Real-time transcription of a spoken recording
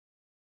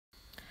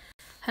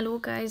Hello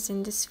guys,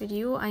 in this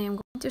video I am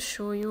going to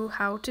show you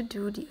how to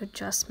do the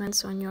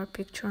adjustments on your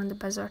picture on the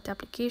Bazaart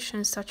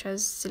application, such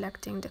as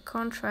selecting the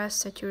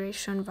contrast,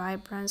 saturation,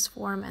 vibrance,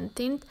 form and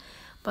tint.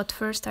 But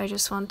first I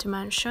just want to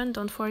mention,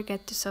 don't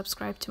forget to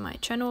subscribe to my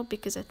channel,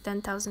 because at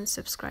 10,000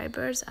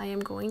 subscribers I am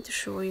going to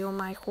show you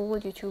my whole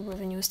YouTube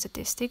revenue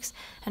statistics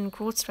and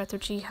growth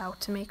strategy, how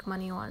to make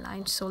money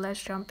online. So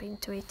let's jump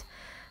into it.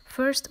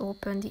 First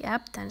open the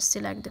app, then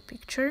select the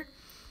picture.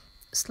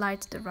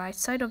 Slide to the right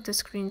side of the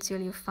screen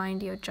till you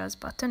find the adjust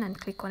button and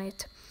click on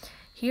it.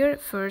 Here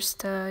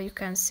first you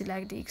can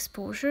select the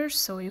exposure,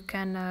 so you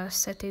can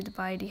set it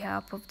by the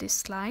help of this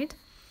slide.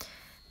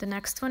 The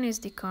next one is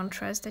the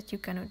contrast that you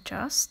can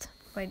adjust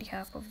by the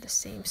help of the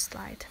same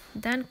slide.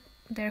 Then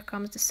there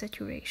comes the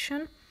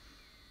saturation,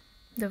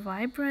 the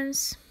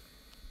vibrance,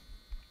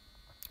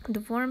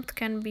 the warmth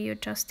can be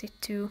adjusted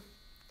to,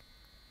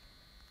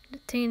 the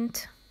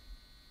tint,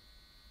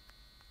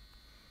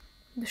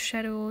 the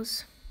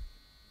shadows,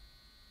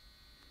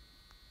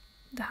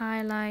 the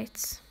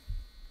highlights,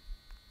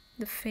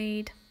 the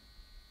fade,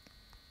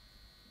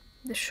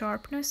 the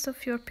sharpness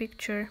of your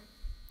picture,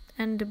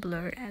 and the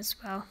blur as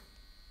well.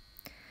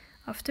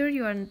 After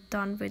you are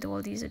done with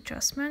all these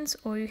adjustments,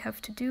 all you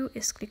have to do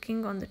is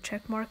clicking on the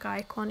checkmark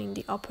icon in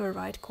the upper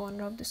right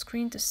corner of the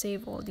screen to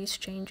save all these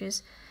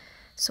changes.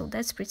 So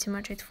that's pretty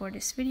much it for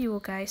this video,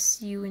 guys.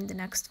 See you in the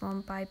next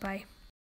one. Bye bye.